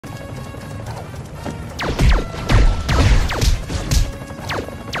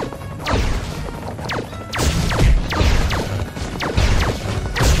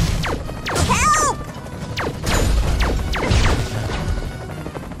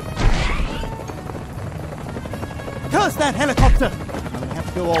Curse that helicopter! I'm gonna have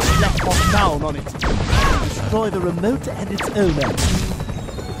to go all black hawk down on it. Destroy the remote and its owner.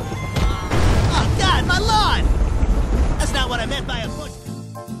 Oh God, my lawn! That's not what I meant by a bush.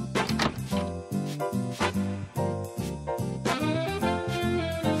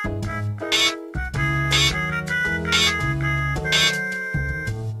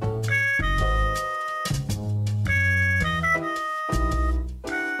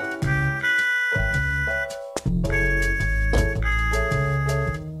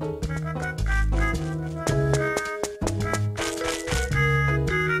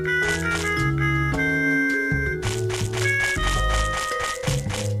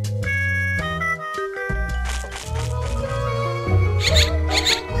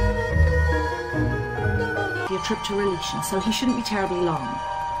 Trip to Relation, so he shouldn't be terribly long.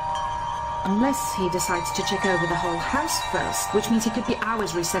 Unless he decides to check over the whole house first, which means he could be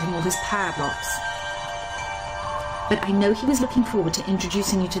hours resetting all his padlocks. But I know he was looking forward to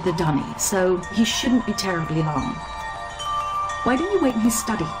introducing you to the dunny, so he shouldn't be terribly long. Why don't you wait in his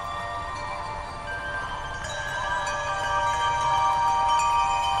study?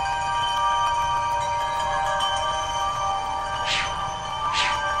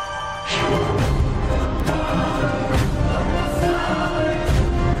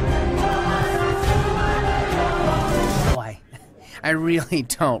 I really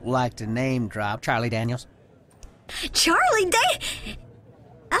don't like to name drop. Charlie Daniels. Charlie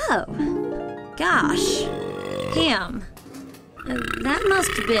Oh. Gosh. Him. That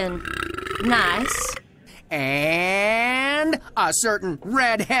must have been nice. And a certain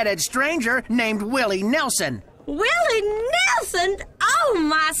red-headed stranger named Willie Nelson. Willie Nelson? Oh,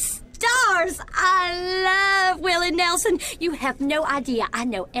 my stars! I love Willie Nelson. You have no idea. I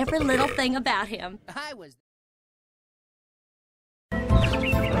know every little thing about him. I was...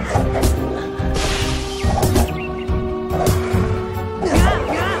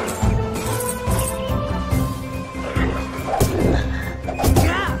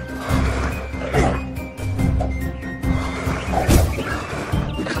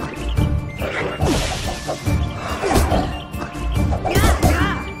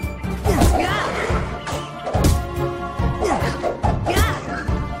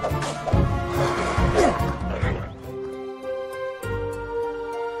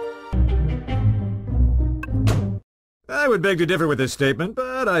 I would beg to differ with this statement,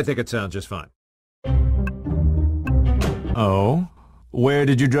 but I think it sounds just fine. Oh? Where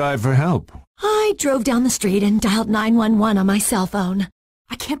did you drive for help? I drove down the street and dialed 911 on my cell phone.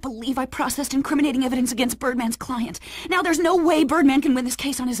 I can't believe I processed incriminating evidence against Birdman's client. Now there's no way Birdman can win this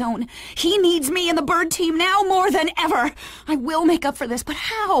case on his own. He needs me and the Bird team now more than ever. I will make up for this, but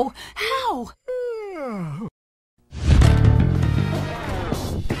how? How?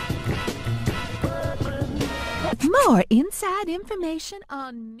 More inside information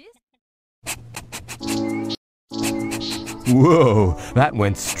on Myst. Whoa, that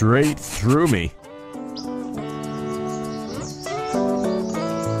went straight through me.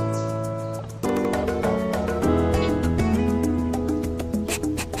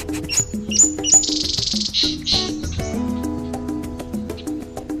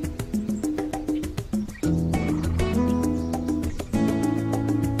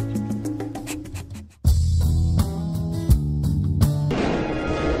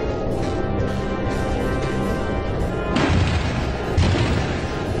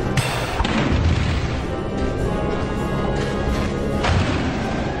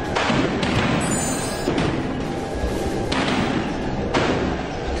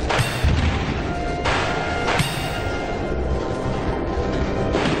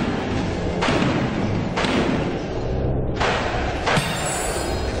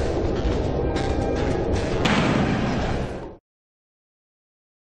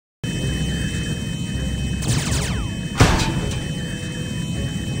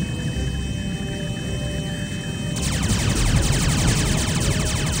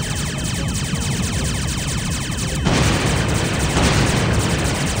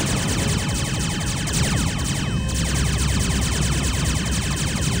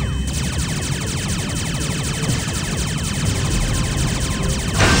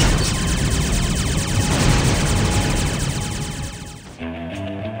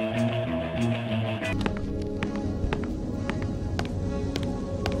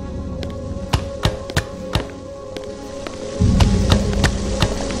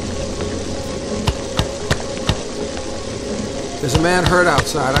 There's a man hurt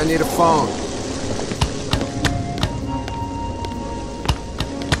outside. I need a phone.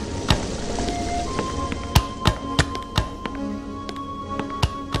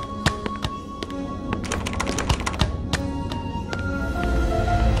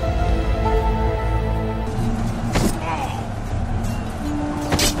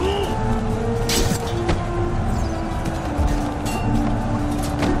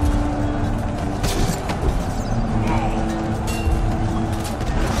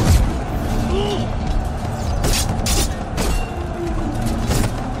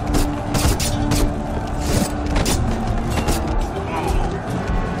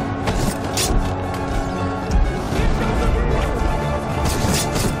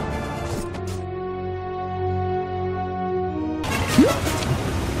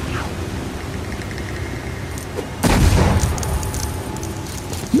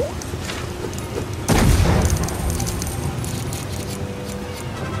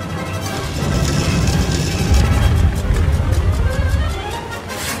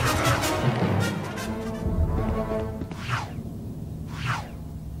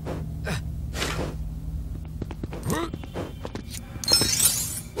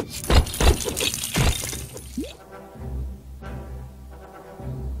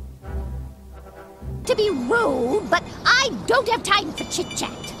 To be rude, but I don't have time for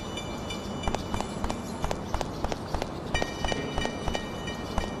chit-chat.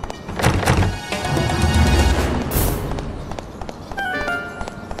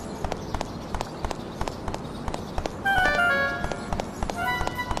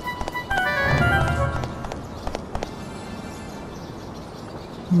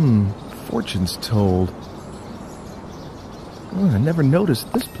 Fortune's told. Oh, I never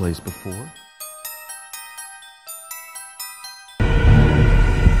noticed this place before.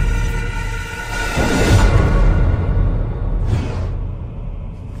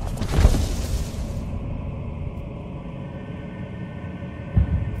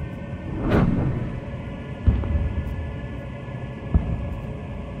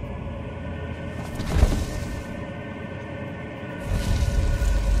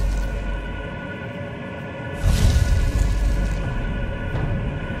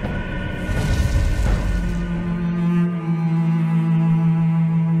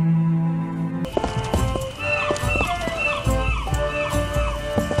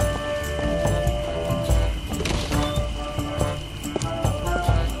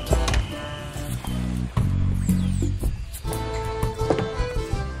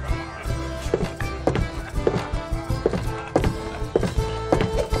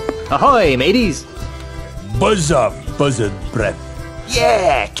 Ahoy, mateys! Buzz off, buzzard breath.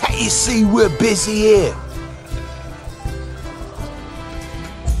 Yeah, can't you see we're busy here?